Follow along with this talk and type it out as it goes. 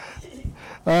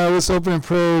Let's open in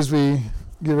prayer as we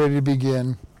get ready to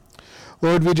begin.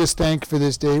 Lord, we just thank you for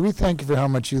this day. We thank you for how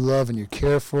much you love and you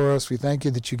care for us. We thank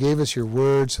you that you gave us your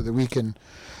word so that we can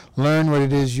learn what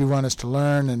it is you want us to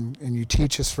learn and you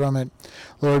teach us from it.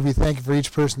 Lord, we thank you for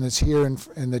each person that's here and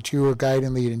that you will guide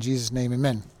and lead. In Jesus' name,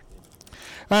 amen.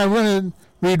 All right, we're going to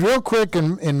read real quick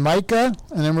in Micah,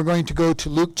 and then we're going to go to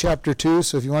Luke chapter 2.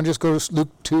 So if you want to just go to Luke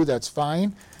 2, that's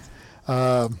fine.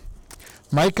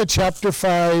 Micah chapter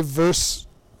 5, verse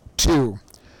 2.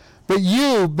 But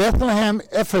you, Bethlehem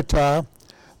Ephratah,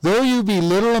 though you be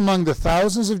little among the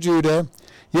thousands of Judah,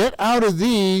 yet out of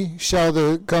thee shall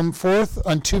there come forth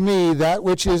unto me that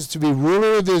which is to be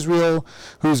ruler of Israel,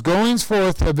 whose goings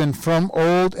forth have been from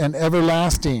old and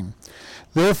everlasting.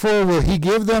 Therefore will he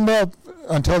give them up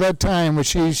until that time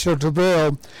which he shall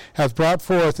travail hath brought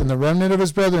forth, and the remnant of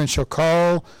his brethren shall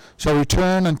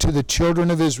return unto the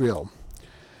children of Israel.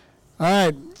 All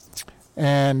right,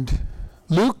 and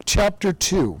Luke chapter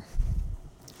 2,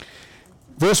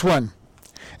 verse 1.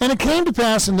 And it came to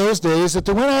pass in those days that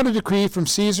there went out a decree from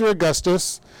Caesar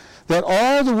Augustus that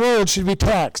all the world should be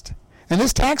taxed. And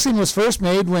this taxing was first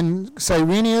made when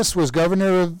Cyrenius was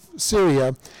governor of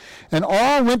Syria, and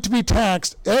all went to be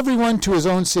taxed, every one to his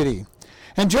own city.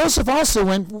 And Joseph also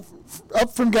went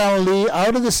up from Galilee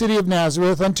out of the city of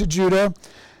Nazareth unto Judah,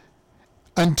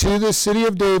 unto the city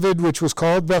of David, which was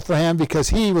called Bethlehem, because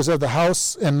he was of the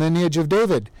house and lineage of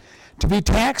David, to be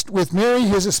taxed with Mary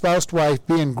his espoused wife,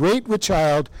 being great with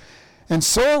child. And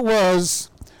so it was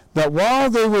that while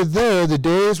they were there, the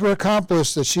days were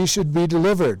accomplished that she should be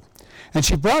delivered. And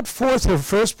she brought forth her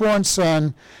firstborn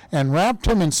son, and wrapped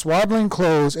him in swaddling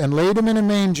clothes, and laid him in a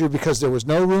manger, because there was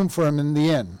no room for him in the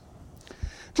inn.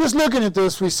 Just looking at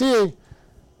this, we see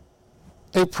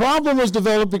a problem was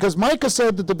developed because Micah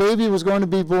said that the baby was going to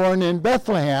be born in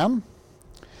Bethlehem,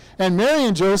 and Mary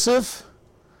and Joseph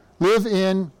live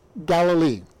in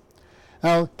Galilee.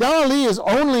 Now, Galilee is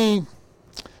only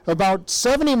about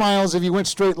 70 miles if you went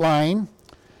straight line,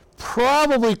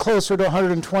 probably closer to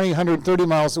 120, 130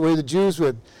 miles the way the Jews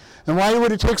would. And why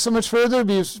would it take so much further?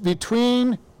 Because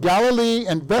between Galilee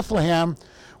and Bethlehem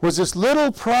was this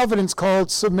little province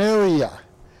called Samaria.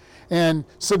 And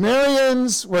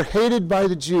Samaritans were hated by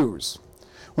the Jews.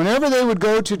 Whenever they would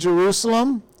go to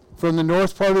Jerusalem from the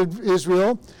north part of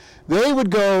Israel, they would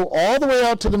go all the way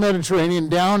out to the Mediterranean,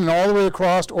 down and all the way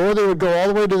across, or they would go all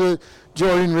the way to the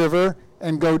Jordan River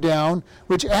and go down,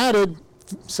 which added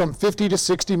some 50 to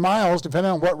 60 miles,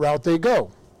 depending on what route they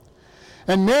go.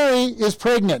 And Mary is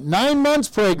pregnant, 9 months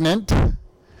pregnant,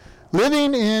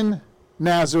 living in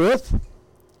Nazareth,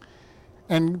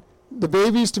 and the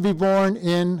baby's to be born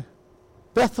in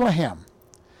Bethlehem.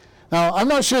 Now, I'm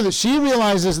not sure that she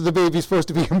realizes that the baby's supposed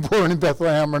to be born in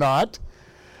Bethlehem or not,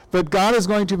 but God is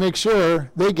going to make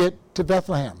sure they get to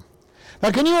Bethlehem.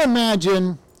 Now, can you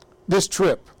imagine this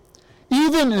trip?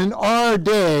 Even in our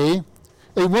day,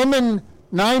 a woman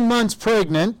 9 months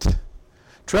pregnant,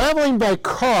 traveling by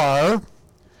car,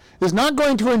 is not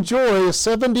going to enjoy a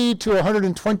 70 to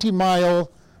 120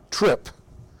 mile trip.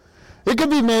 It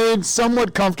can be made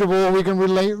somewhat comfortable. We can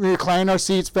recline our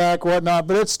seats back, whatnot,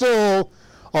 but it's still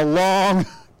a long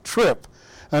trip.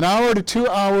 An hour to 2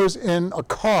 hours in a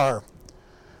car.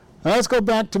 Now let's go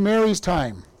back to Mary's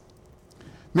time.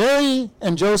 Mary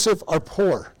and Joseph are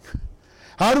poor.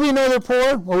 How do we know they're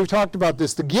poor? Well, we've talked about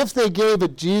this. The gift they gave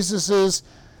at Jesus'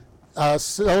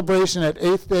 celebration at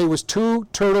 8th day was 2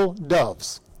 turtle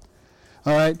doves.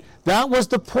 All right? That was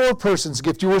the poor person's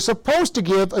gift. You were supposed to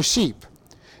give a sheep.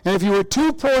 And if you were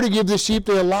too poor to give the sheep,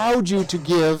 they allowed you to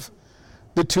give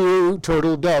the 2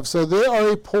 turtle doves. So they are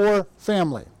a poor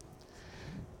family.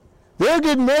 They're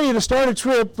getting ready to start a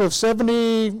trip of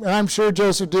 70, and I'm sure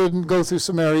Joseph didn't go through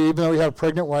Samaria, even though he had a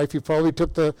pregnant wife. He probably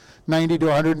took the 90 to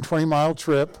 120 mile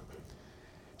trip.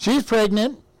 She's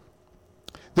pregnant.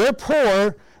 They're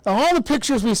poor. Now, all the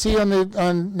pictures we see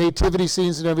on nativity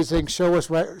scenes and everything show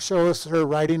us her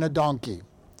riding a donkey.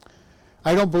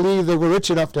 I don't believe they were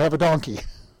rich enough to have a donkey.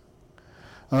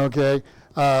 Okay.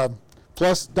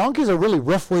 Plus, donkeys are a really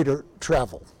rough way to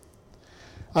travel.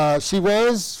 She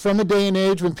was from a day and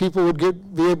age when people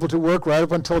would be able to work right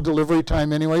up until delivery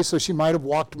time anyway, so she might have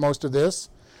walked most of this.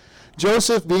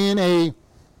 Joseph, being a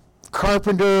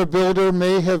carpenter, a builder,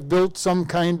 may have built some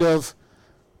kind of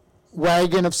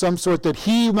wagon of some sort that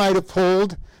he might have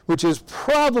pulled, which is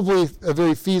probably a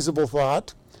very feasible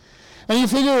thought. And you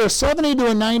figure a 70 to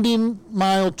a 90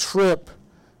 mile trip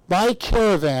by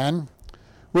caravan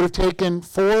would have taken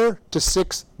 4 to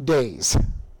 6 days.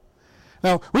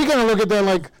 Now, we kind of look at that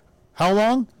like, how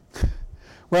long?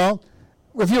 Well,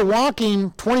 if you're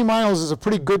walking, 20 miles is a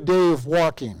pretty good day of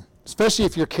walking. especially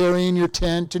if you're carrying your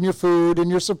tent and your food and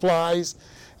your supplies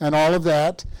and all of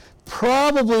that.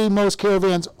 Probably most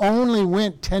caravans only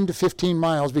went 10 to 15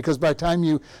 miles because by the time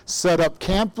you set up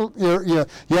camp, you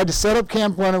had to set up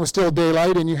camp when it was still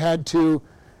daylight, and you had to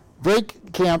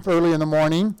break camp early in the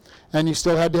morning, and you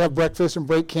still had to have breakfast and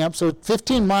break camp. So 10 to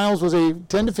 15 miles was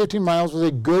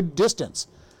a good distance.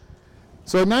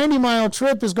 So a 90-mile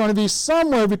trip is going to be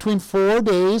somewhere between 4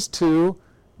 days to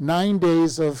 9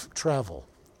 days of travel.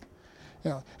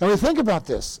 And we think about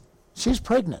this. She's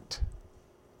pregnant.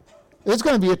 It's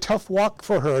going to be a tough walk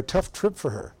for her, a tough trip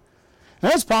for her.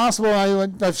 And it's possible,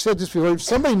 I've said this before,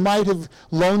 somebody might have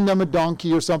loaned them a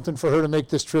donkey or something for her to make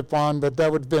this trip on, but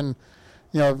that would have been,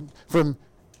 from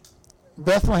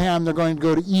Bethlehem, they're going to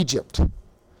go to Egypt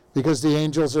because the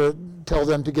angels tell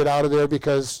them to get out of there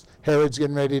because Herod's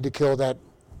getting ready to kill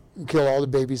all the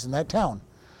babies in that town.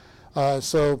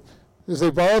 So as they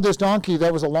borrowed this donkey,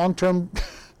 that was a long-term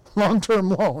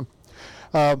loan.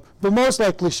 But most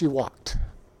likely she walked.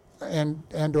 And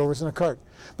or was in a cart.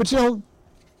 But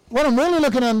what I'm really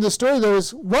looking at in this story, though,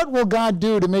 is what will God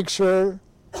do to make sure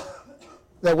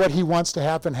that what he wants to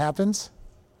happen happens?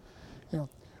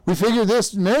 We figure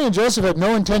this, Mary and Joseph had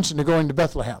no intention of going to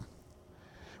Bethlehem.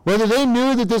 Whether they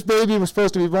knew that this baby was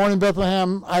supposed to be born in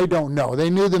Bethlehem, I don't know. They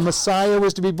knew the Messiah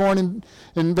was to be born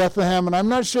in Bethlehem, and I'm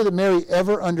not sure that Mary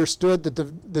ever understood that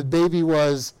the baby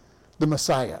was the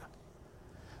Messiah.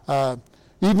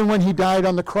 Even when he died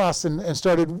on the cross and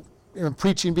started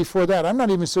preaching before that, I'm not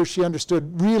even so she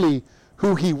understood really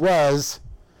who he was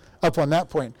up on that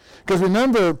point. Because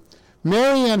remember,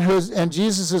 Mary and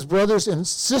Jesus' brothers and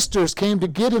sisters came to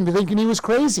get him thinking he was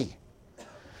crazy.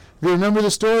 If you remember the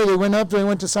story, they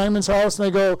went to Simon's house and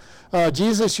they go,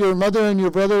 Jesus, your mother and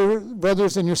your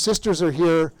brothers and your sisters are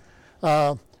here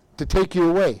to take you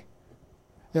away.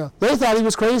 They thought he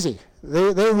was crazy.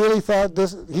 They really thought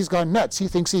he's gone nuts. He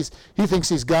thinks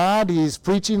he's God. He's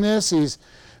preaching this. He's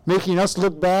making us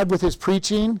look bad with his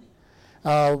preaching.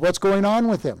 What's going on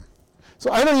with him?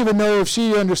 So I don't even know if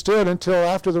she understood until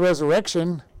after the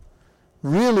resurrection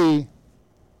really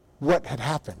what had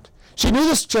happened. She knew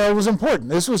this child was important.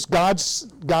 This was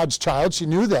God's child. She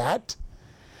knew that.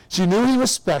 She knew he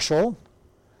was special.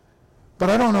 But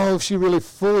I don't know if she really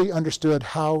fully understood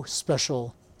how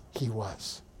special he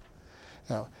was.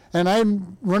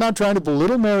 And we're not trying to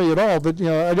belittle Mary at all, but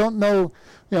I don't know,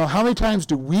 how many times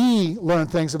do we learn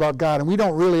things about God and we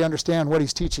don't really understand what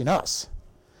he's teaching us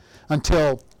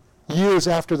until years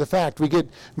after the fact. We get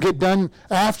done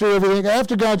after everything,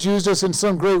 after God's used us in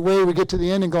some great way, we get to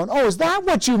the end and going, oh, is that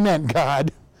what you meant,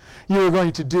 God? You were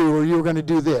going to do, or you were going to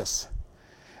do this.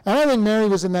 And I think Mary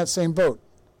was in that same boat.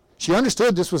 She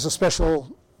understood this was a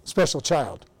special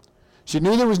child. She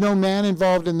knew there was no man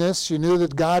involved in this. She knew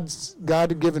that God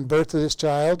had given birth to this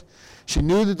child. She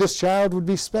knew that this child would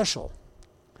be special.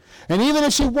 And even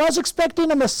if she was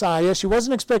expecting a Messiah, she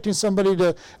wasn't expecting somebody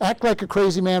to act like a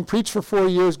crazy man, preach for 4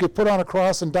 years, get put on a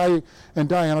cross, and die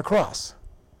on a cross.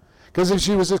 Because if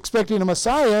she was expecting a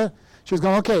Messiah, she was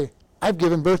going, okay, I've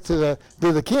given birth to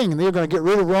the king, and they're going to get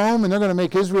rid of Rome, and they're going to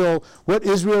make Israel what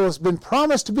Israel has been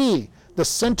promised to be, the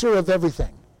center of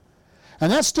everything.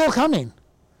 And that's still coming.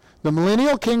 The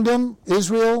millennial kingdom,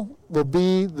 Israel, will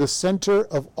be the center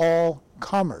of all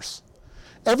commerce.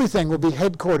 Everything will be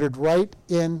headquartered right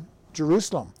in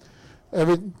Jerusalem.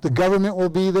 The government will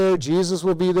be there. Jesus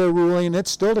will be there ruling. It's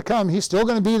still to come. He's still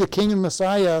going to be the king and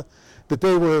Messiah that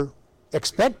they were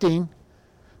expecting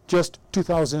just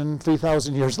 2,000,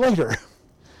 3,000 years later.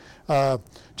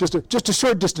 Just a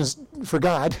short distance for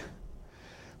God.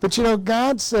 But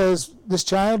God says this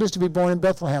child is to be born in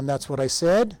Bethlehem. That's what I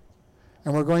said.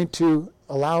 And we're going to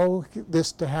allow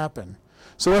this to happen.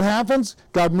 So what happens?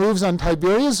 God moves on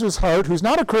Tiberius' heart, who's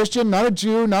not a Christian, not a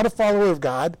Jew, not a follower of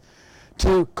God,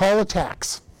 to call a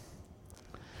tax.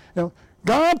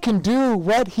 God can do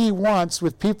what he wants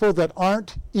with people that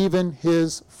aren't even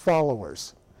his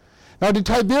followers. Now, did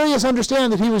Tiberius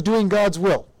understand that he was doing God's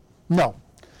will? No.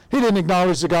 He didn't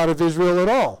acknowledge the God of Israel at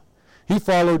all. He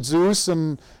followed Zeus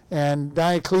and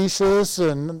Diocletius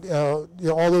and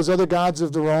all those other gods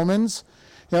of the Romans.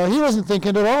 He wasn't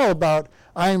thinking at all about,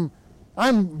 I'm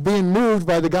being moved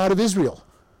by the God of Israel.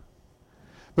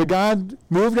 But God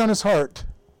moved on his heart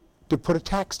to put a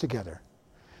tax together.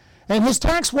 And his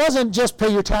tax wasn't just pay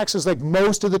your taxes like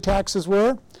most of the taxes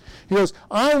were. He goes,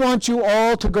 I want you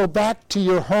all to go back to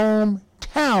your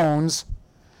hometowns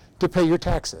to pay your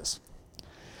taxes.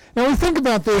 Now we think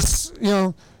about this,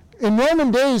 in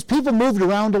Roman days, people moved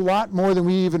around a lot more than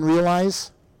we even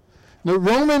realize. The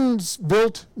Romans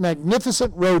built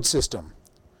magnificent road system,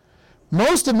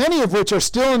 many of which are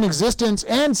still in existence,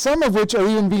 and some of which are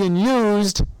even being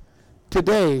used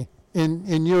today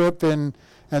in Europe and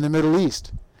the Middle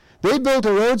East. They built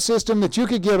a road system that you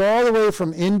could get all the way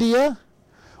from India,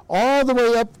 all the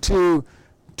way up to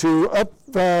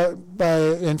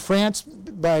in France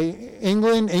by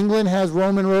England. England has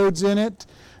Roman roads in it.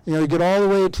 You get all the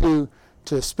way to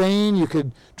Spain. You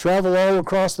could travel all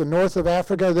across the north of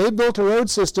Africa. They built a road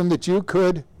system that you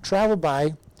could travel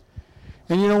by.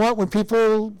 And you know what? When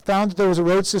people found that there was a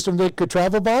road system they could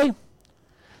travel by,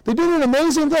 they did an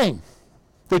amazing thing.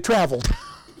 They traveled.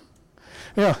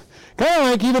 Kind of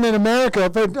like even in America,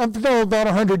 but about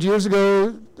 100 years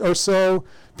ago or so,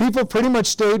 people pretty much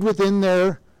stayed within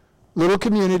their little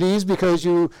communities because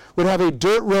you would have a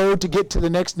dirt road to get to the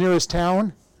next nearest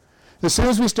town. As soon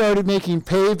as we started making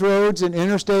paved roads and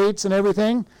interstates and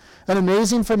everything, an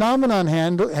amazing phenomenon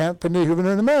happened even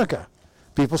in America.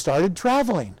 People started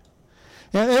traveling.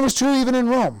 And it was true even in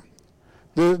Rome.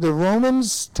 The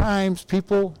Romans' times,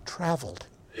 people traveled.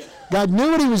 God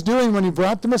knew what he was doing when he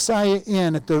brought the Messiah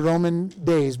in at the Roman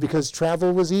days because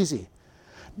travel was easy.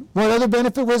 What other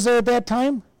benefit was there at that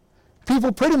time?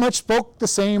 People pretty much spoke the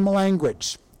same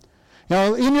language.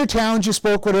 Now, in your towns, you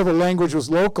spoke whatever language was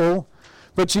local,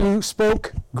 but you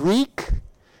spoke Greek,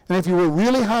 and if you were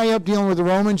really high up dealing with the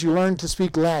Romans, you learned to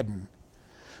speak Latin.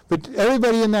 But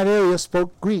everybody in that area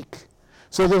spoke Greek.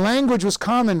 So the language was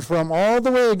common from all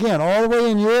the way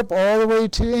in Europe, all the way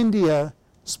to India,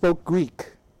 spoke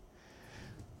Greek.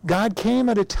 God came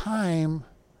at a time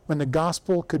when the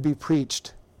gospel could be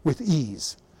preached with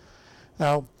ease.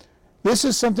 Now, this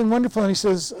is something wonderful, and he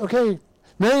says, okay,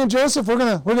 Mary and Joseph, we're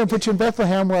gonna put you in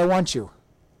Bethlehem where I want you.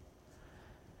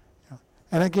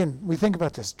 And again, we think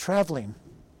about this, traveling,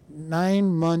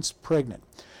 9 months pregnant.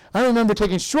 I remember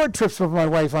taking short trips with my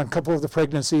wife on a couple of the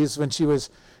pregnancies when she was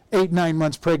 8, 9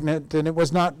 months pregnant, and it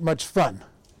was not much fun.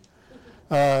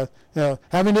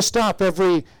 Having to stop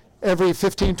every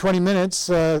 15, 20 minutes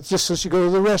just so she go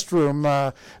to the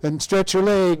restroom and stretch her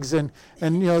legs. And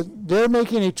they're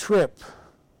making a trip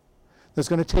that's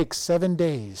going to take 7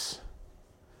 days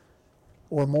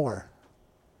or more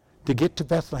to get to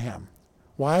Bethlehem.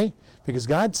 Why? Because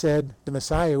God said the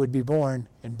Messiah would be born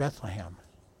in Bethlehem.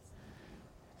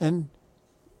 And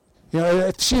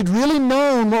if she had really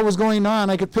known what was going on,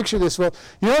 I could picture this. Well,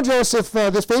 Joseph,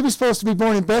 this baby's supposed to be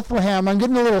born in Bethlehem. I'm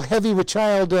getting a little heavy with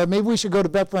child. Maybe we should go to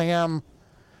Bethlehem,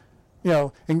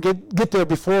 and get there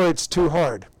before it's too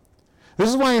hard. This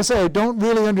is why I say I don't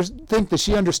really think that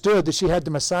she understood that she had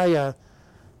the Messiah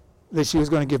that she was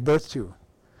going to give birth to,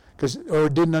 or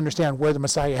didn't understand where the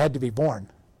Messiah had to be born.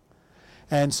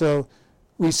 And so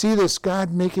we see this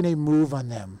God making a move on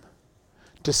them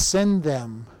to send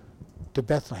them to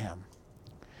Bethlehem.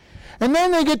 And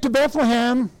then they get to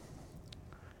Bethlehem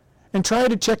and try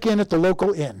to check in at the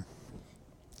local inn.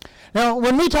 Now,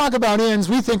 when we talk about inns,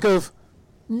 we think of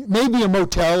maybe a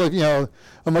motel,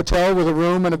 a motel with a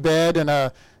room and a bed and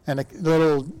a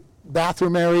little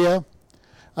bathroom area.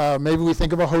 Maybe we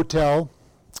think of a hotel.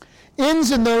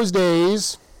 Inns in those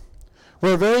days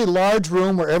were a very large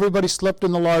room where everybody slept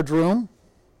in the large room.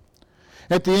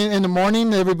 In the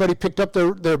morning, everybody picked up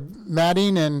their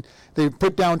matting and they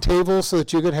put down tables so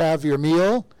that you could have your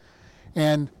meal.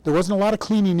 And there wasn't a lot of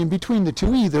cleaning in between the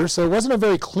two either, so it wasn't a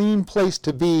very clean place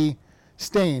to be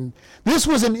staying. This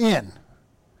was an inn.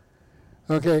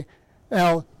 Okay.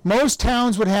 Now, most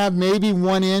towns would have maybe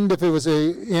one inn if it was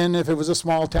a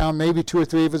small town, maybe 2 or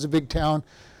 3 if it was a big town.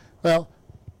 Well,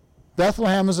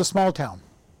 Bethlehem is a small town.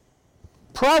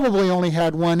 Probably only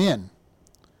had one inn.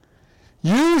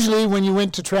 Usually when you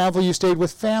went to travel, you stayed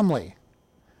with family.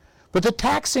 But the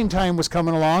taxing time was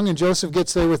coming along, and Joseph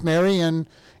gets there with Mary, and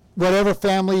whatever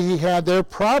family he had there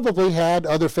probably had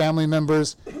other family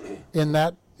members in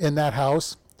that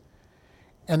house.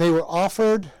 And they were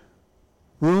offered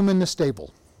room in the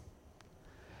stable.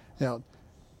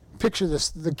 Picture this,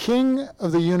 the King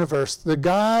of the universe, the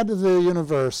God of the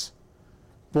universe,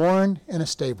 born in a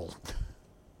stable.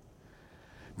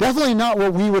 Definitely not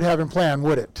what we would have in plan,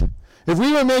 would it? If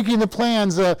we were making the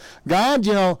plans, God,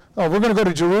 we're going to go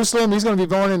to Jerusalem. He's going to be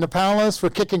born in the palace. We're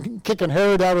kicking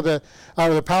Herod out of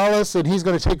the palace, and he's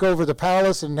going to take over the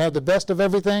palace and have the best of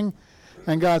everything.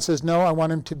 And God says, no, I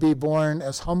want him to be born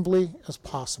as humbly as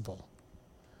possible.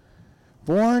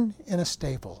 Born in a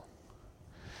stable.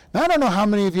 Now, I don't know how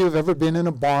many of you have ever been in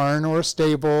a barn or a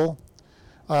stable.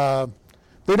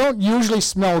 They don't usually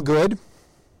smell good.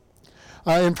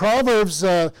 In Proverbs,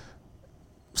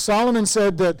 Solomon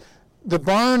said that the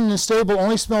barn and the stable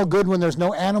only smell good when there's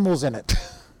no animals in it.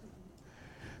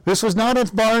 This was not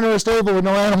a barn or a stable with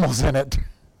no animals in it.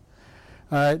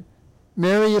 All right.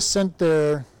 Mary is sent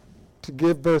there to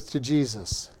give birth to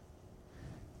Jesus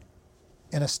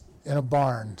in in a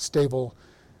barn, stable.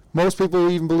 Most people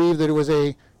even believe that it was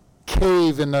a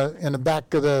cave in the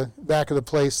back of the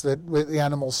place that the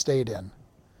animals stayed in.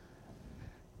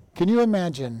 Can you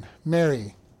imagine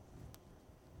Mary,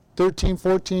 13,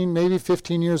 14, maybe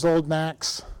 15 years old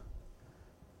max,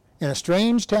 in a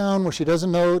strange town where she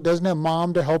doesn't have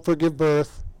mom to help her give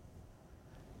birth,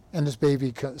 and this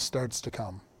baby starts to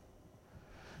come.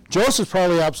 Joseph's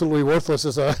probably absolutely worthless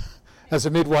as a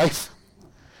midwife.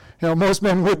 Most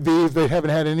men would be if they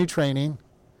haven't had any training.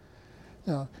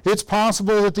 It's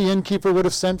possible that the innkeeper would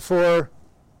have sent for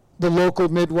the local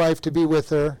midwife to be with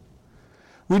her.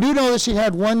 We do know that she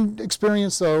had one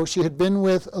experience, though. She had been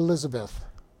with Elizabeth.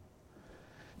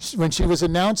 When she was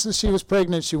announced that she was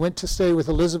pregnant, she went to stay with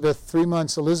Elizabeth 3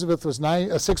 months. Elizabeth was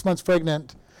 6 months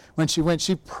pregnant when she went.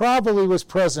 She probably was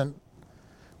present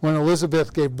when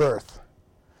Elizabeth gave birth,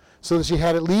 so that she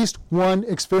had at least one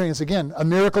experience. Again, a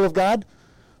miracle of God,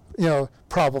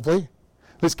 probably.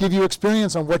 Let's give you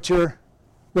experience on what you're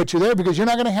there, because you're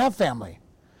not going to have family.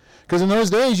 Because in those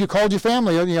days, you called your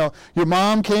family. Your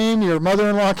mom came, your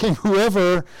mother-in-law came,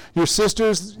 whoever, your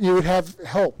sisters, you would have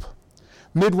help.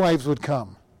 Midwives would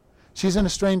come. She's in a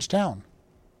strange town.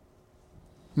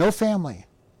 No family.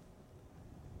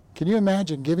 Can you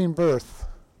imagine giving birth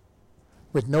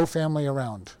with no family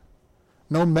around?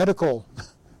 No medical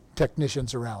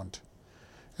technicians around.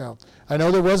 I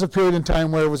know there was a period in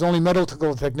time where it was only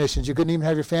medical technicians. You couldn't even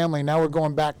have your family. Now we're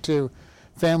going back to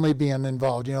family being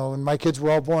involved. When my kids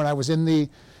were all born, I was in the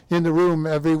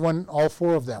room, all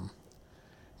 4 of them.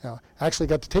 I actually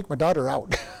got to take my daughter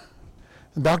out.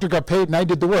 The doctor got paid and I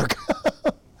did the work.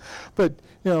 But,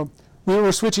 we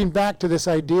were switching back to this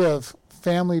idea of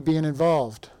family being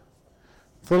involved.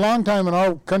 For a long time in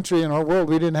our country, in our world,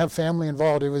 we didn't have family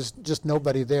involved. It was just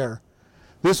nobody there.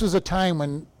 This was a time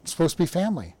when it's supposed to be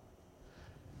family.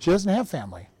 She doesn't have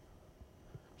family.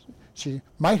 She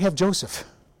might have Joseph,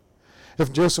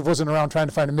 if Joseph wasn't around trying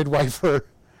to find a midwife or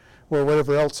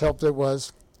whatever else help there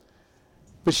was.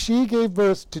 But she gave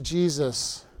birth to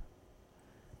Jesus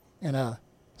in a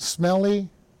smelly,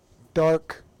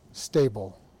 dark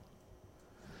stable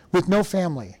with no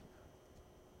family.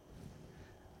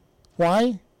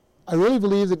 Why? I really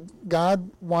believe that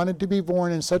God wanted to be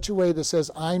born in such a way that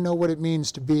says, I know what it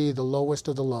means to be the lowest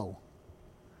of the low.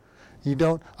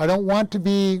 I don't want to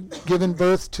be given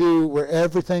birth to where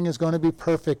everything is going to be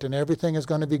perfect and everything is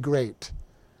going to be great.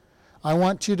 I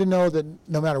want you to know that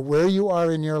no matter where you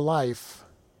are in your life,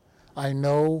 I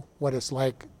know what it's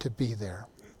like to be there.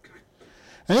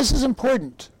 And this is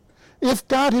important. If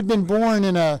God had been born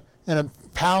in a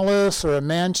palace or a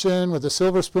mansion with a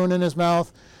silver spoon in his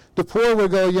mouth, the poor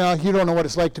would go, you don't know what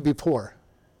it's like to be poor.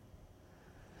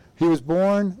 He was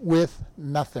born with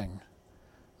nothing.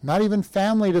 Not even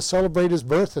family to celebrate his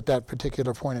birth at that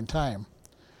particular point in time.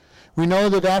 We know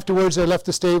that afterwards they left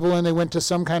the stable and they went to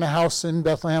some kind of house in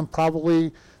Bethlehem,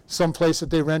 probably some place that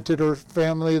they rented or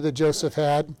family that Joseph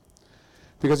had,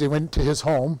 because he went to his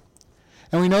home.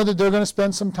 And we know that they're going to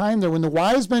spend some time there. When the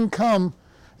wise men come,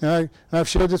 and I've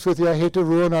shared this with you, I hate to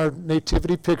ruin our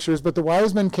nativity pictures, but the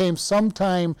wise men came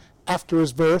sometime after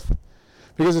his birth,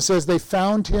 because it says they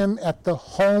found him at the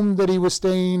home that he was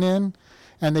staying in,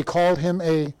 and they called him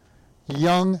a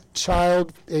young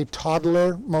child, a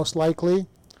toddler, most likely.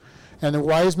 And the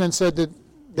wise men said that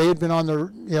they had been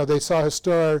they saw his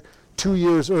star 2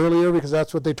 years earlier, because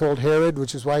that's what they told Herod,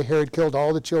 which is why Herod killed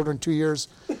all the children 2 years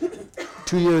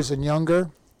and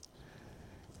younger.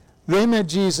 They met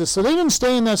Jesus, so they didn't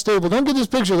stay in that stable. Don't get this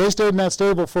picture. They stayed in that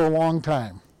stable for a long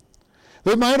time.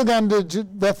 They might have gone to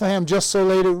Bethlehem just so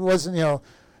late it wasn't, even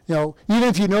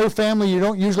if you know family, you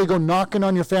don't usually go knocking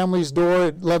on your family's door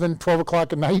at 11, 12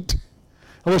 o'clock at night,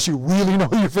 unless you really know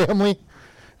your family.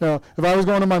 If I was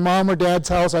going to my mom or dad's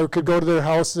house, I could go to their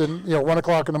house and 1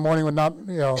 o'clock in the morning would not,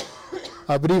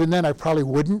 but even then I probably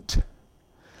wouldn't.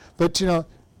 But,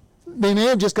 they may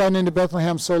have just gotten into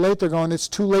Bethlehem so late, they're going, it's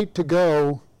too late to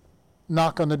go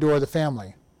knock on the door of the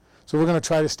family. So we're going to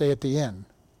try to stay at the inn.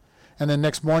 And then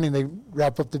next morning they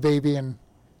wrap up the baby and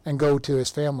go to his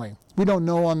family. We don't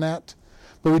know on that,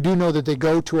 but we do know that they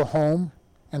go to a home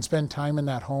and spend time in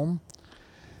that home.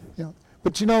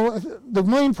 But the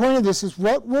main point of this is,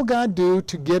 what will God do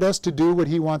to get us to do what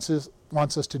he wants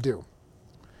us to do?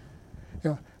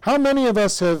 How many of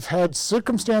us have had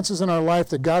circumstances in our life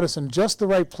that got us in just the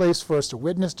right place for us to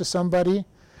witness to somebody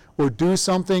or do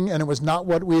something, and it was not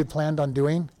what we had planned on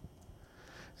doing?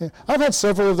 I've had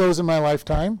several of those in my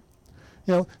lifetime.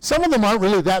 Some of them aren't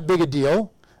really that big a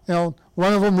deal.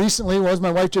 One of them recently was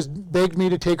my wife just begged me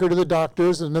to take her to the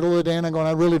doctor's in the middle of the day, and I'm going,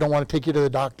 I really don't want to take you to the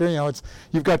doctor.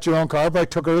 You've got your own car, but I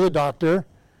took her to the doctor.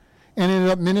 and ended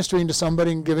up ministering to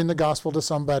somebody and giving the gospel to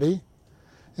somebody.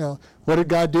 What did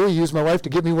God do? He used my wife to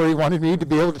get me where he wanted me to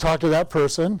be able to talk to that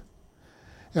person.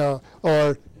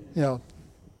 I've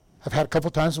had a couple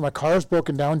times when my car is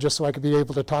broken down just so I could be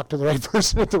able to talk to the right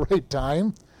person at the right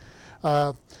time.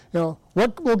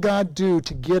 What will God do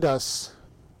to get us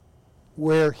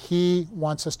where he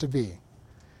wants us to be?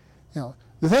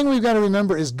 The thing we've got to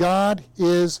remember is God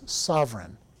is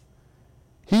sovereign.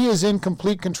 He is in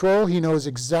complete control. He knows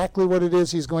exactly what it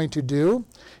is he's going to do.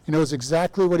 He knows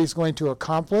exactly what he's going to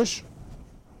accomplish.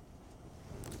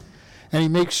 And he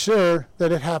makes sure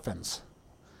that it happens.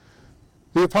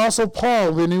 The Apostle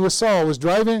Paul, when he was Saul, was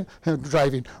riding up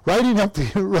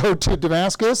the road to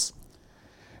Damascus.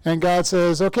 And God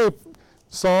says, okay,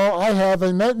 Saul, I have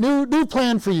a new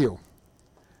plan for you.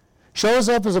 Shows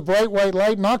up as a bright white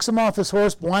light, knocks him off his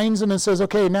horse, blinds him, and says,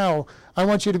 okay, now I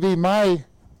want you to be my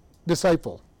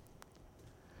disciple.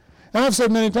 And I've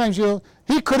said many times,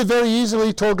 he could have very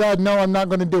easily told God, no, I'm not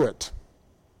going to do it.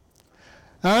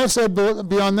 And I've said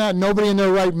beyond that, nobody in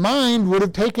their right mind would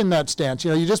have taken that stance.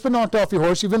 You've just been knocked off your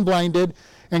horse, you've been blinded,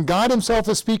 and God himself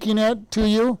is speaking to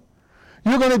you.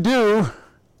 You're going to do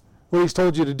what he's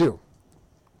told you to do.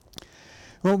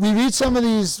 Well, we read some of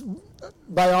these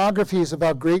biographies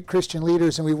about great Christian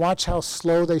leaders, and we watch how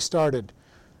slow they started.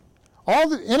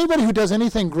 Anybody who does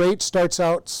anything great starts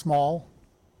out small.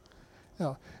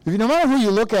 No matter who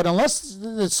you look at, unless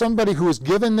it's somebody who was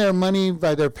given their money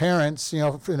by their parents,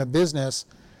 in a business,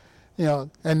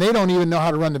 and they don't even know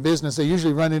how to run the business. They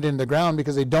usually run it into the ground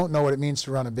because they don't know what it means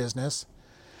to run a business.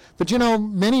 But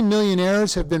many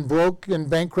millionaires have been broke and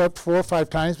bankrupt 4 or 5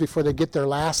 times before they get their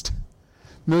last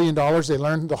 $1 million. They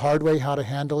learn the hard way how to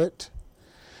handle it.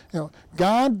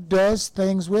 God does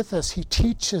things with us. He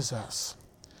teaches us.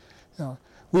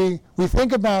 We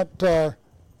think about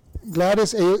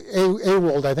Gladys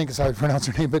Awold, I think is how you pronounce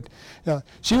her name, but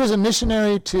she was a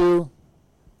missionary to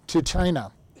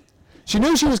China. She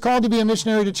knew she was called to be a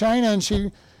missionary to China,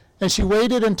 and she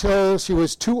waited until she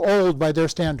was too old by their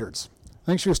standards. I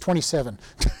think she was 27.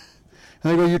 And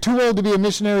they go, you're too old to be a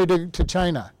missionary to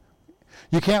China.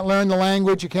 You can't learn the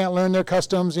language, you can't learn their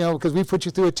customs, because we put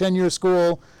you through a 10-year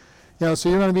school, so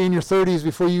you're going to be in your 30s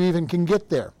before you even can get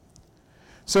there.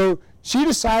 So she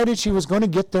decided she was going to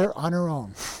get there on her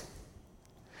own.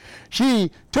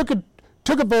 She took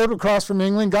a boat across from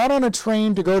England, got on a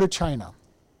train to go to China.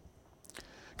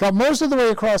 Got most of the way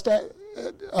across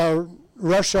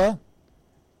Russia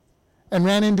and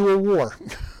ran into a war.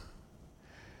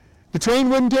 The train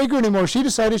wouldn't take her anymore. She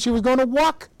decided she was going to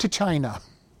walk to China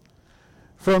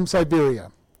from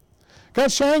Siberia.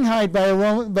 Got shanghaied by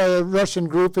a Russian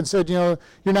group and said, you're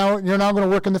now going to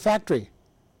work in the factory.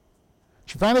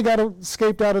 She finally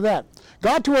escaped out of that.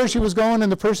 Got to where she was going, and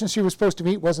the person she was supposed to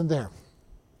meet wasn't there.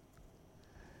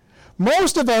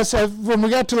 Most of us, when we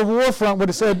got to the war front, would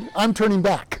have said, I'm turning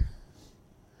back.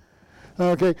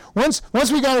 Okay. Once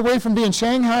we got away from being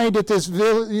shanghaied at this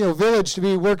village to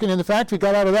be working in the factory,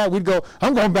 got out of that, we'd go,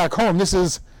 I'm going back home.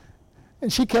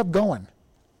 And she kept going.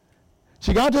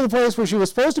 She got to the place where she was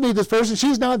supposed to meet this person.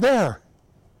 She's not there.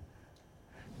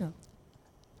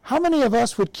 How many of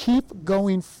us would keep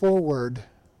going forward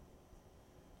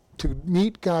to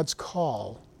meet God's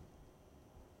call,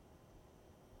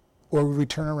 or would we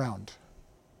turn around?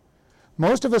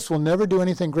 Most of us will never do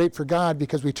anything great for God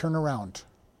because we turn around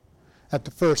at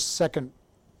the first, second,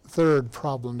 third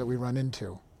problem that we run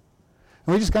into.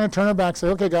 And we just kind of turn our back and say,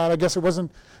 okay, God, I guess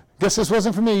this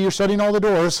wasn't for me. You're shutting all the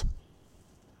doors.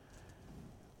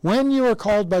 When you are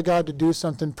called by God to do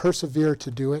something, persevere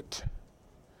to do it.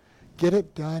 Get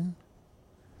it done.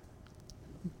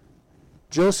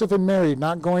 Joseph and Mary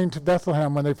not going to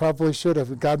Bethlehem when they probably should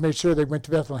have. God made sure they went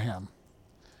to Bethlehem.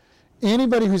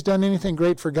 Anybody who's done anything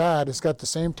great for God has got the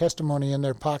same testimony in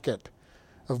their pocket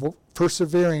of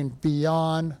persevering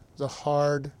beyond the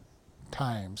hard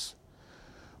times.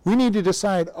 We need to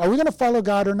decide, are we going to follow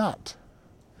God or not?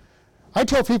 I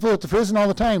tell people at the prison all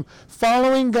the time,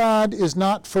 following God is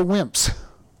not for wimps.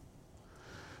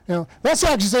 That's the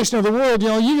accusation of the world.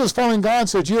 You just following God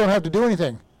so that you don't have to do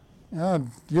anything. You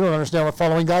don't understand what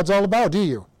following God's all about, do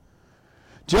you?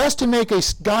 Just to make a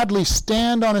godly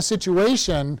stand on a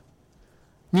situation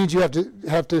means you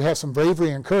have to have some bravery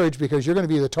and courage, because you're going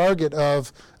to be the target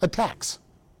of attacks.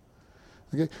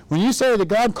 Okay? When you say that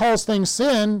God calls things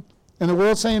sin, and the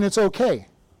world's saying it's okay,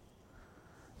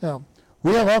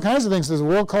 we have all kinds of things that the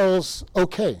world calls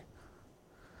okay.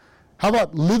 How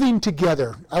about living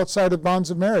together outside of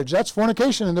bonds of marriage? That's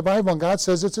fornication in the Bible, and God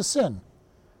says it's a sin.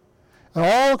 And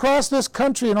all across this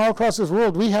country and all across this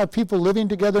world, we have people living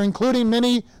together, including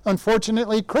many,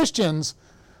 unfortunately, Christians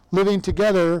living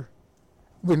together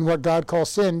in what God calls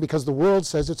sin because the world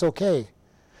says it's okay,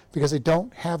 because they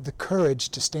don't have the courage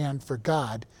to stand for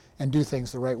God and do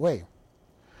things the right way.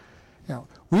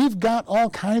 We've got all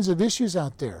kinds of issues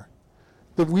out there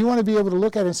that we want to be able to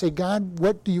look at and say, God,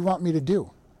 what do you want me to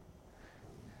do?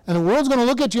 And the world's going to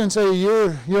look at you and say,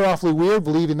 you're awfully weird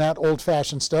believing that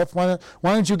old-fashioned stuff. Why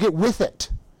don't you get with it?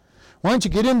 Why don't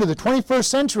you get into the 21st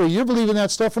century? You're believing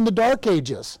that stuff from the Dark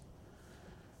Ages.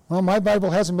 Well, my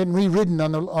Bible hasn't been rewritten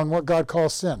on what God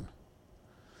calls sin.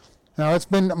 Now, it's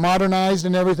been modernized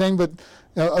and everything, but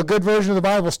a good version of the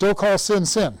Bible still calls sin,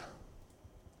 sin.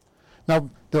 Now,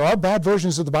 there are bad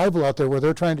versions of the Bible out there where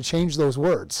they're trying to change those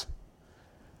words.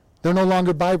 They're no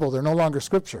longer Bible. They're no longer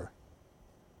Scripture.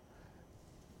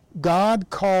 God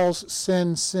calls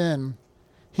sin, sin.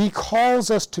 He calls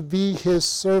us to be His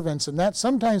servants, and that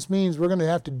sometimes means we're going to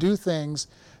have to do things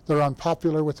that are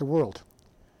unpopular with the world.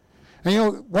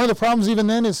 And one of the problems even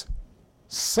then is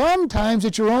sometimes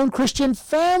it's your own Christian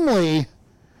family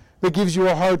that gives you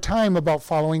a hard time about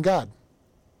following God.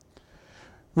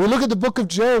 We look at the book of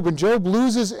Job, and Job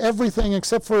loses everything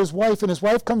except for his wife, and his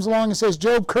wife comes along and says,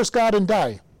 Job, curse God and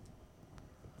die.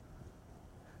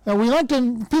 Now,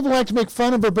 people like to make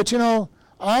fun of her, but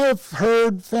I have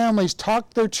heard families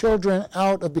talk their children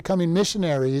out of becoming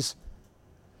missionaries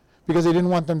because they didn't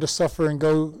want them to suffer and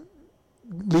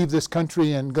leave this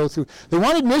country and go through. They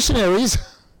wanted missionaries.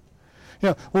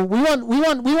 We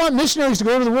want missionaries to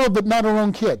go to the world, but not our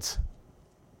own kids.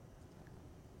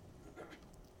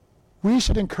 We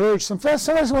should encourage them.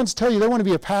 Somebody wants to tell you they want to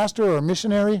be a pastor or a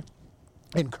missionary.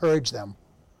 Encourage them.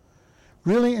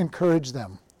 Really encourage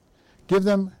them. Give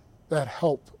them that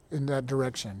help in that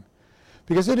direction.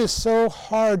 Because it is so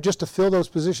hard just to fill those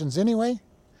positions anyway. And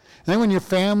then when your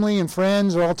family and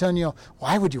friends are all telling you,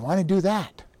 why would you want to do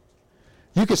that?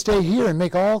 You could stay here and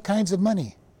make all kinds of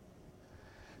money.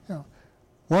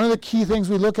 One of the key things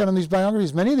we look at in these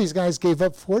biographies, many of these guys gave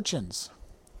up fortunes.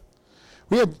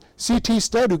 We had C.T.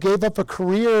 Studd, who gave up a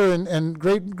career and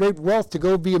great wealth to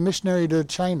go be a missionary to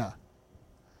China.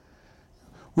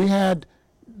 We had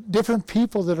different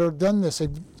people that have done this. They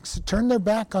turned their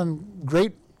back on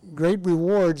great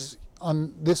rewards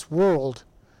on this world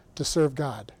to serve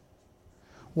God.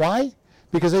 Why?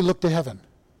 Because they looked to heaven.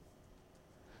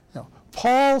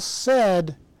 Paul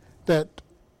said that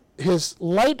his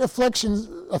light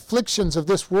afflictions of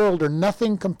this world are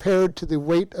nothing compared to the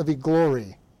weight of his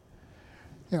glory.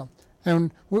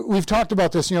 And we've talked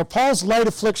about this. Paul's light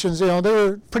afflictions, they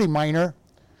were pretty minor.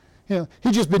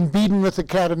 He'd just been beaten with the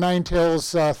cat of nine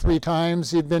tails 3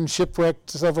 times. He'd been shipwrecked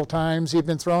several times. He'd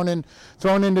been thrown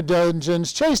into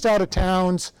dungeons, chased out of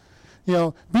towns,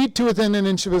 beat to within an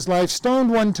inch of his life,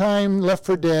 stoned one time, left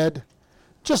for dead.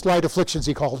 Just light afflictions,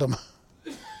 he called them.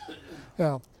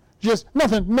 Just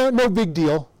nothing, no big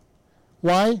deal.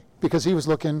 Why? Because he was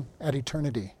looking at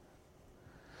eternity.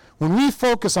 When we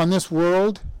focus on this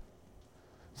world,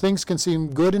 things can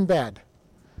seem good and bad.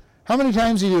 How many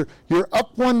times you're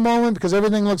up one moment because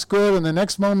everything looks good, and the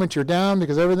next moment you're down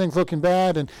because everything's looking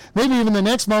bad, and maybe even the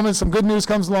next moment some good news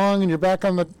comes along and you're back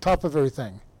on the top of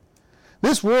everything.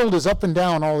 This world is up and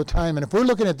down all the time, and if we're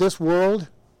looking at this world,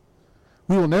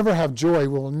 we will never have joy,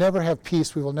 we will never have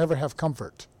peace, we will never have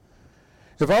comfort.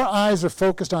 If our eyes are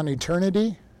focused on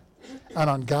eternity and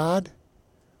on God,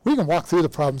 we can walk through the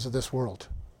problems of this world.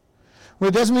 Well,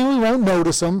 it doesn't mean we won't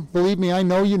notice them. Believe me, I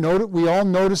know you notice. We all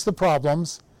notice the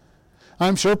problems.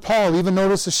 I'm sure Paul even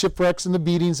noticed the shipwrecks and the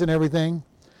beatings and everything.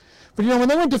 But when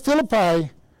they went to Philippi,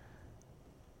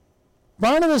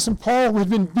 Barnabas and Paul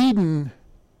had been beaten.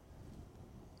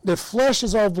 Their flesh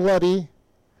is all bloody.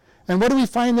 And what do we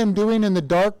find them doing in the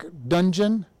dark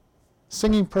dungeon?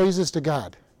 Singing praises to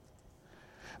God.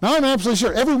 Now, I'm absolutely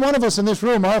sure every one of us in this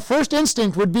room, our first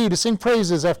instinct would be to sing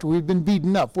praises after we've been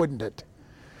beaten up, wouldn't it?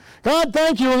 God,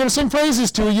 thank you, we're going to sing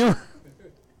praises to you.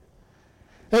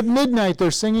 At midnight,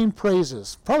 they're singing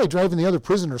praises, probably driving the other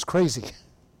prisoners crazy.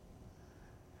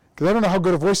 Because I don't know how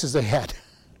good of voices they had.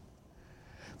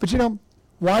 But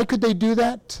why could they do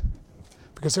that?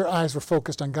 Because their eyes were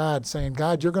focused on God, saying,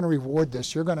 God, you're going to reward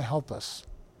this, you're going to help us.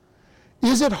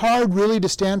 Is it hard really to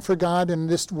stand for God in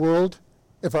this world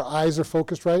if our eyes are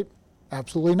focused right?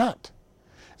 Absolutely not.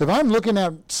 If I'm looking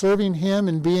at serving Him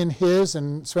and being His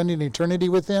and spending eternity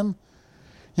with Him,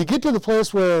 you get to the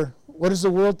place where, what does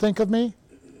the world think of me?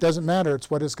 Doesn't matter.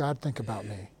 It's what does God think about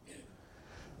me.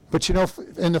 But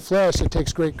in the flesh, it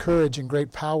takes great courage and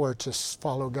great power to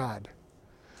follow God.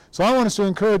 So I want us to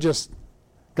encourage us.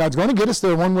 God's going to get us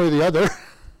there one way or the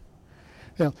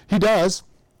other. He does.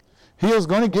 He is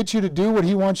going to get you to do what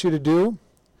He wants you to do.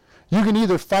 You can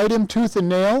either fight Him tooth and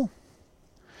nail,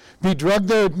 Be drugged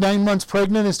there at 9 months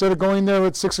pregnant instead of going there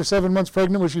at 6 or 7 months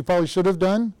pregnant, which you probably should have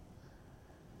done?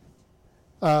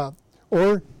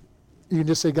 Or you can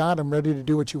just say, God, I'm ready to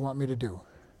do what you want me to do.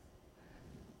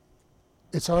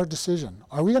 It's our decision.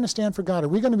 Are we going to stand for God? Are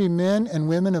we going to be men and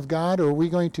women of God, or are we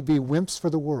going to be wimps for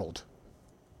the world?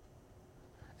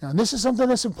 And this is something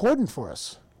that's important for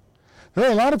us. There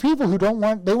are a lot of people who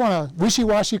want a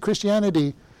wishy-washy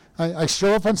Christianity. I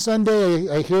show up on Sunday,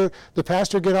 I hear the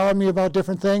pastor get on me about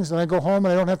different things, and I go home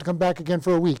and I don't have to come back again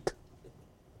for a week.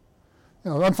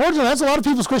 Unfortunately, that's a lot of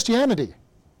people's Christianity.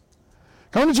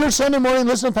 Come to church Sunday morning,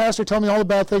 listen to the pastor tell me all the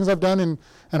bad things I've done and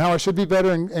how I should be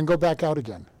better, and go back out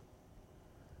again.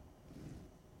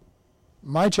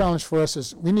 My challenge for us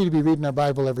is we need to be reading our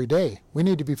Bible every day. We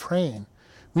need to be praying.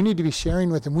 We need to be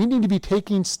sharing with Him. We need to be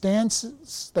taking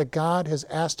stances that God has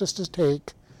asked us to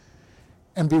take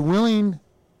and be willing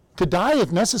to die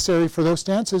if necessary for those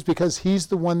stances, because He's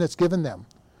the one that's given them.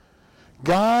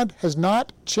 God has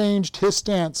not changed His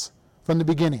stance from the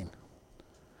beginning.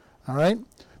 All right?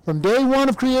 From day one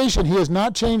of creation, He has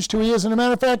not changed who He is. And as a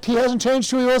matter of fact, He hasn't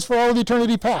changed who He was for all of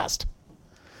eternity past.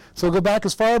 So go back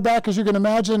as far back as you can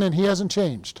imagine, and He hasn't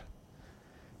changed.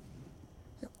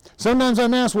 Sometimes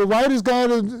I'm asked, well, why does God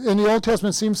in the Old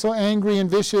Testament seem so angry and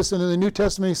vicious, and in the New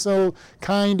Testament He's so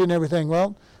kind and everything?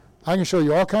 Well, I can show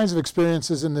you all kinds of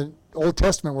experiences in the Old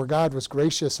Testament where God was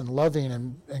gracious and loving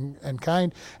and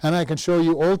kind, and I can show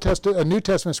you New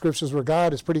Testament scriptures where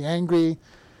God is pretty angry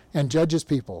and judges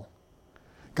people.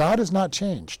 God has not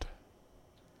changed.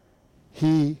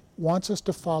 He wants us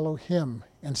to follow Him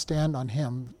and stand on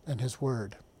Him and His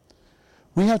Word.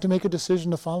 We have to make a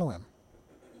decision to follow Him.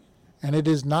 And it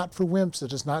is not for wimps.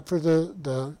 It is not for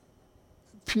the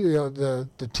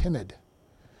timid.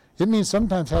 It means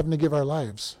sometimes having to give our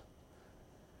lives.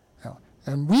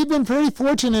 And we've been pretty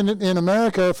fortunate in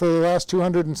America for the last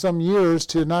 200 and some years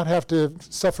to not have to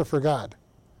suffer for God.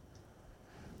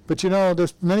 But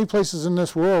there's many places in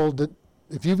this world that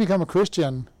if you become a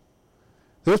Christian,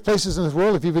 there's places in this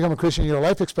world, if you become a Christian, your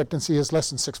life expectancy is less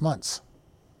than 6 months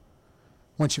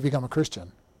once you become a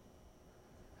Christian.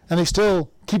 And they still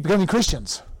keep becoming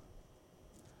Christians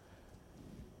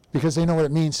because they know what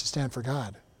it means to stand for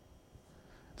God.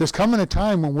 There's coming a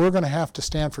time when we're going to have to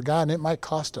stand for God, and it might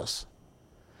cost us.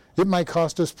 It might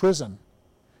cost us prison.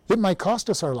 It might cost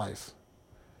us our life.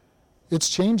 It's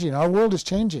changing. Our world is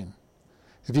changing.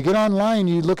 If you get online,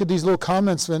 you look at these little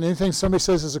comments, and anything somebody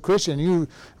says as a Christian, you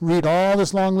read all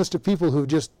this long list of people who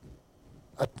just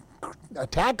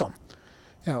attack them.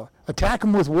 Attack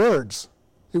them with words.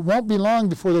 It won't be long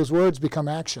before those words become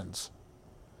actions.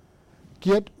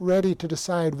 Get ready to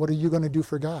decide, what are you going to do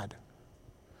for God?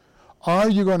 Are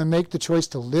you going to make the choice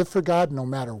to live for God no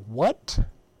matter what?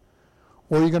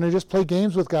 Or are you going to just play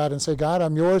games with God and say, God,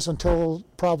 I'm yours until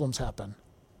problems happen?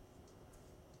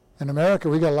 In America,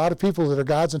 we got a lot of people that are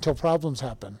gods until problems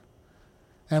happen.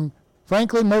 And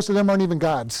frankly, most of them aren't even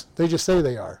gods. They just say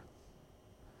they are.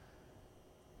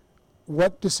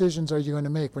 What decisions are you going to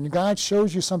make? When God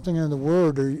shows you something in the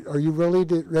Word, are you really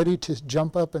ready to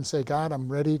jump up and say, God, I'm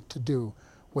ready to do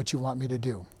what you want me to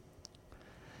do?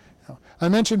 I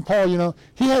mentioned Paul,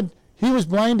 he was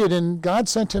blinded, and God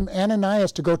sent him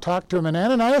Ananias to go talk to him. And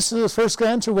Ananias' first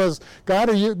answer was,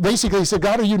 he said,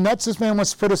 God, are you nuts? This man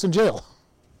wants to put us in jail.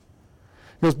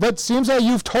 He goes, but seems like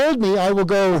you've told me, I will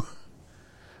go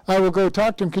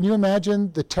talk to him. Can you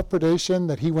imagine the trepidation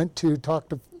that he went to talk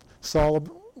to Saul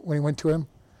when he went to him?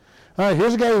 All right,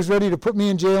 here's a guy who's ready to put me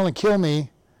in jail and kill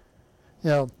me.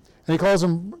 And he calls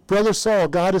him, Brother Saul,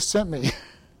 God has sent me.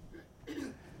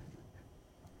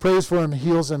 Prays for him,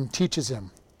 heals him, teaches him.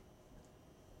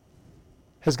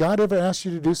 Has God ever asked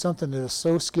you to do something that is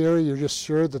so scary you're just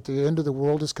sure that the end of the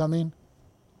world is coming?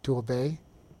 To obey?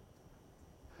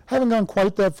 I haven't gone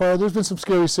quite that far. There's been some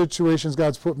scary situations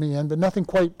God's put me in, but nothing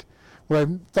quite where I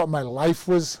thought my life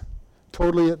was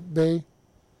totally at bay.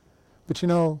 But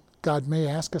God may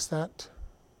ask us that,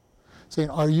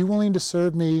 saying, are you willing to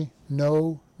serve me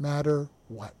no matter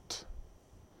what?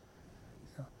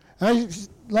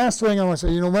 Last thing I want to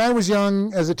say, when I was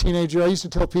young as a teenager, I used to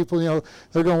tell people,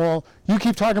 they're going, well, you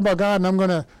keep talking about God, and I'm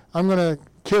gonna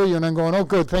kill you. And I'm going, oh,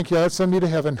 good, thank you. I'll send you to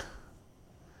heaven.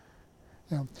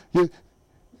 The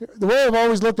way I've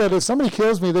always looked at it, if somebody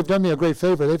kills me, they've done me a great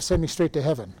favor. They've sent me straight to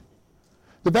heaven.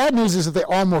 The bad news is that they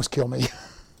almost kill me.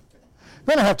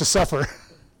 Then I have to suffer.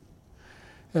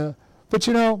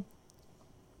 But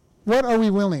what are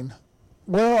we willing?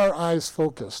 Where are our eyes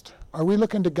focused? Are we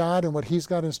looking to God and what He's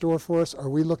got in store for us? Are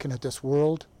we looking at this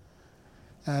world?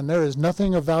 And there is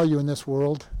nothing of value in this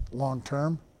world long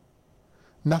term.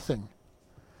 Nothing.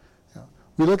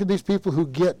 We look at these people who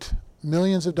get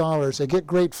millions of dollars, they get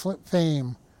great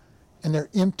fame, and they're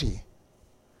empty.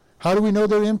 How do we know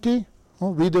they're empty?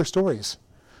 Well, read their stories.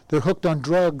 They're hooked on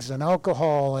drugs and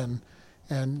alcohol and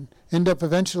end up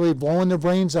eventually blowing their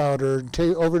brains out or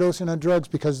overdosing on drugs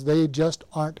because they just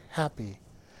aren't happy.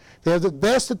 They have the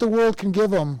best that the world can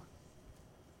give them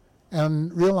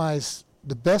and realize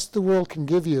the best the world can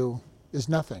give you is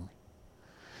nothing.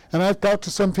 And I've talked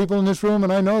to some people in this room,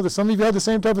 and I know that some of you had the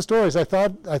same type of stories. I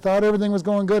thought everything was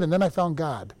going good, and then I found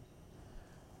God.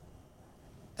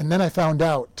 And then I found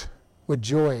out what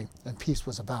joy and peace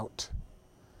was about.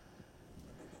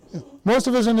 Most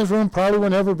of us in this room probably will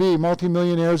never be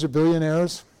multimillionaires or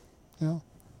billionaires.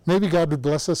 Maybe God would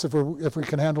bless us if we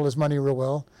can handle his money real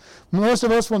well. Most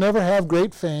of us will never have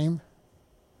great fame.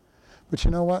 But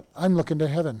you know what? I'm looking to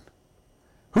heaven.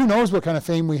 Who knows what kind of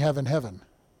fame we have in heaven?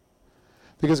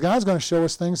 Because God's going to show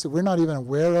us things that we're not even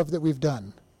aware of that we've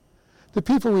done. The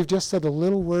people we've just said a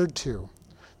little word to.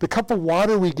 The cup of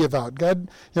water we give out. God,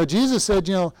 Jesus said,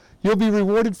 you'll be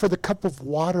rewarded for the cup of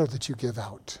water that you give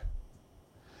out.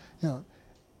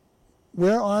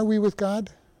 Where are we with God?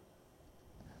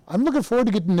 I'm looking forward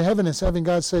to getting to heaven and having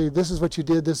God say, this is what you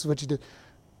did, this is what you did.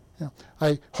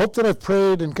 I hope that I've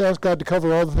prayed and asked God to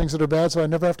cover all the things that are bad so I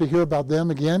never have to hear about them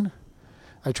again.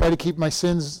 I try to keep my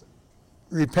sins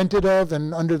repented of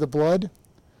and under the blood.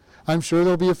 I'm sure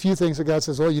there'll be a few things that God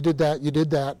says, oh, you did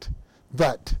that,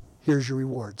 but here's your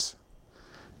rewards.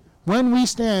 When we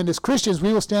stand as Christians,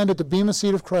 we will stand at the bema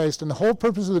seat of Christ, and the whole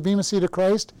purpose of the bema seat of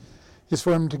Christ is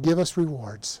for him to give us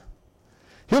rewards.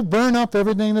 He'll burn up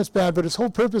everything that's bad, but his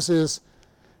whole purpose is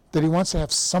that he wants to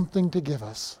have something to give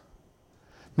us.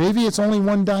 Maybe it's only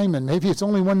one diamond. Maybe it's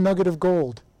only one nugget of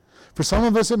gold. For some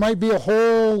of us, it might be a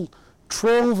whole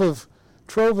trove of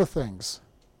things.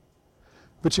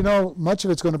 But much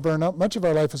of it's going to burn up. Much of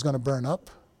our life is going to burn up.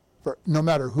 No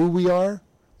matter who we are,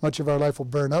 much of our life will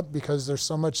burn up because there's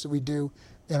so much that we do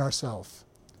in ourselves.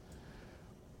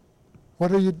 Where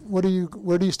do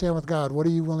you stand with God? What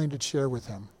are you willing to share with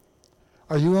him?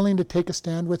 Are you willing to take a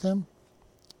stand with him?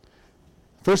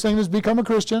 First thing is become a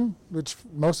Christian, which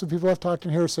most of the people I've talked to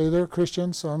here say they're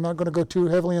Christians, so I'm not going to go too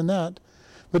heavily in that.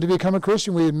 But to become a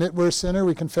Christian, we admit we're a sinner,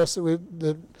 we confess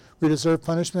that we deserve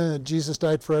punishment, and that Jesus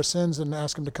died for our sins, and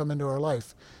ask him to come into our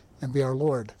life and be our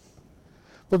Lord.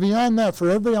 But beyond that, for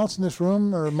everybody else in this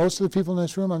room, or most of the people in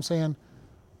this room, I'm saying,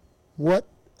 what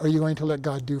are you going to let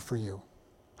God do for you?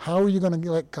 How are you going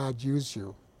to let God use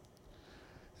you?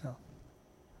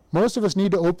 Most of us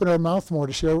need to open our mouth more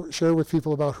to share with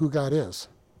people about who God is.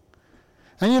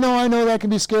 And I know that can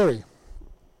be scary.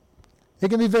 It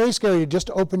can be very scary just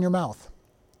to open your mouth.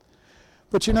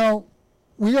 But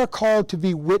we are called to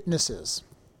be witnesses.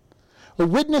 A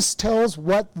witness tells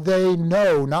what they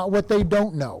know, not what they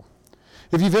don't know.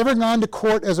 If you've ever gone to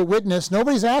court as a witness,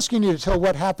 nobody's asking you to tell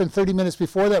what happened 30 minutes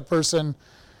before that person,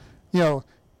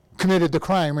 committed the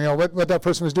crime, what that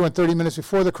person was doing 30 minutes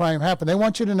before the crime happened. They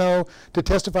want you to know, to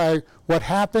testify what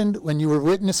happened when you were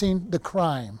witnessing the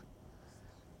crime.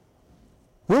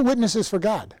 We're witnesses for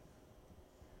God.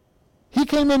 He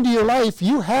came into your life.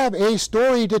 You have a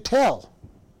story to tell.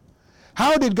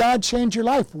 How did God change your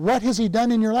life? What has he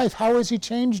done in your life? How has he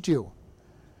changed you?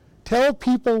 Tell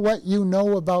people what you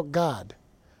know about God.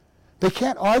 They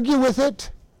can't argue with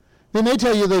it. They may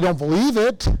tell you they don't believe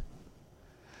it.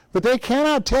 But they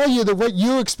cannot tell you that what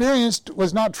you experienced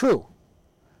was not true.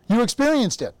 You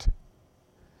experienced it.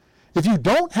 If you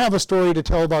don't have a story to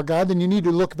tell about God, then you need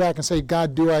to look back and say,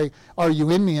 God, are you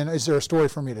in me, and is there a story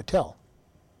for me to tell?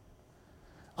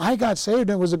 I got saved,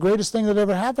 and it was the greatest thing that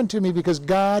ever happened to me because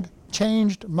God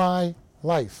changed my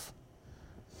life.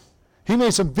 He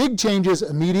made some big changes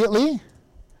immediately,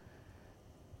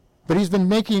 but he's been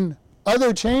making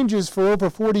other changes for over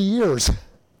 40 years.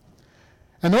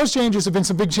 And those changes have been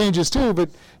some big changes too,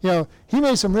 but he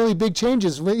made some really big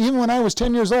changes. Even when I was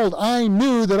 10 years old, I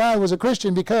knew that I was a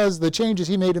Christian because of the changes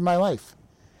he made in my life.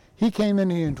 He came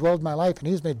in and he indwelled my life, and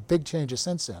he's made big changes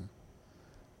since then.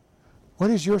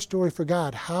 What is your story for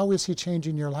God? How is he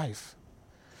changing your life?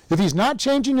 If he's not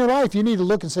changing your life, you need to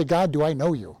look and say, God, do I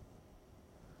know you?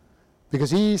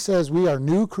 Because he says we are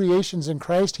new creations in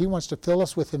Christ. He wants to fill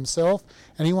us with himself,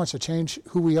 and he wants to change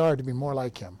who we are to be more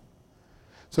like him.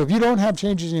 So if you don't have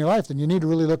changes in your life, then you need to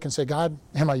really look and say, God,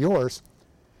 am I yours?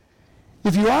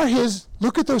 If you are his,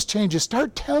 look at those changes.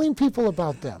 Start telling people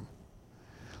about them.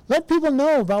 Let people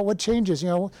know about what changes.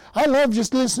 I love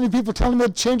just listening to people telling me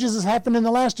what changes has happened in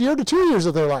the last year to 2 years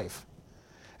of their life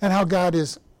and how God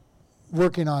is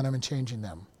working on them and changing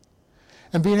them.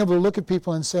 And being able to look at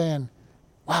people and saying,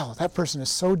 wow, that person is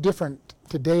so different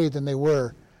today than they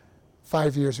were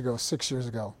 5 years ago, 6 years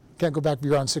ago, can't go back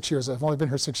beyond 6 years. I've only been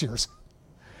here 6 years.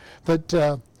 But,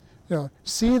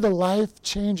 see the life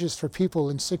changes for people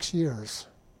in 6 years.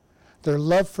 Their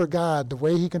love for God, the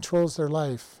way he controls their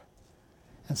life.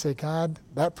 And say, God,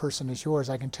 that person is yours.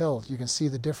 I can tell. You can see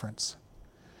the difference.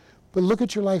 But look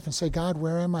at your life and say, God,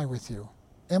 where am I with you?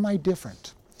 Am I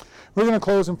different? We're going to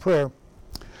close in prayer.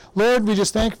 Lord, we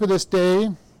just thank you for this day.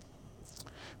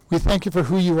 We thank you for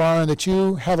who you are and that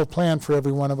you have a plan for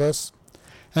every one of us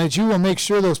and that you will make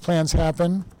sure those plans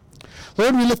happen.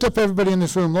 Lord, we lift up everybody in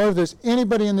this room. Lord, if there's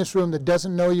anybody in this room that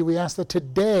doesn't know you, we ask that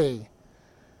today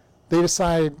they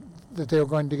decide that they're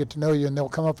going to get to know you and they'll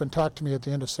come up and talk to me at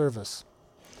the end of service.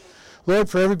 Lord,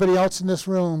 for everybody else in this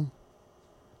room,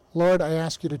 Lord, I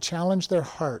ask you to challenge their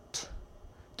heart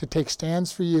to take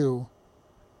stands for you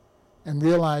and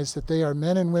realize that they are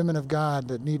men and women of God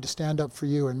that need to stand up for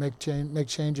you and make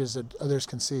changes that others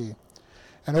can see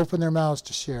and open their mouths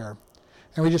to share.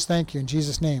 And we just thank you in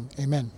Jesus' name. Amen.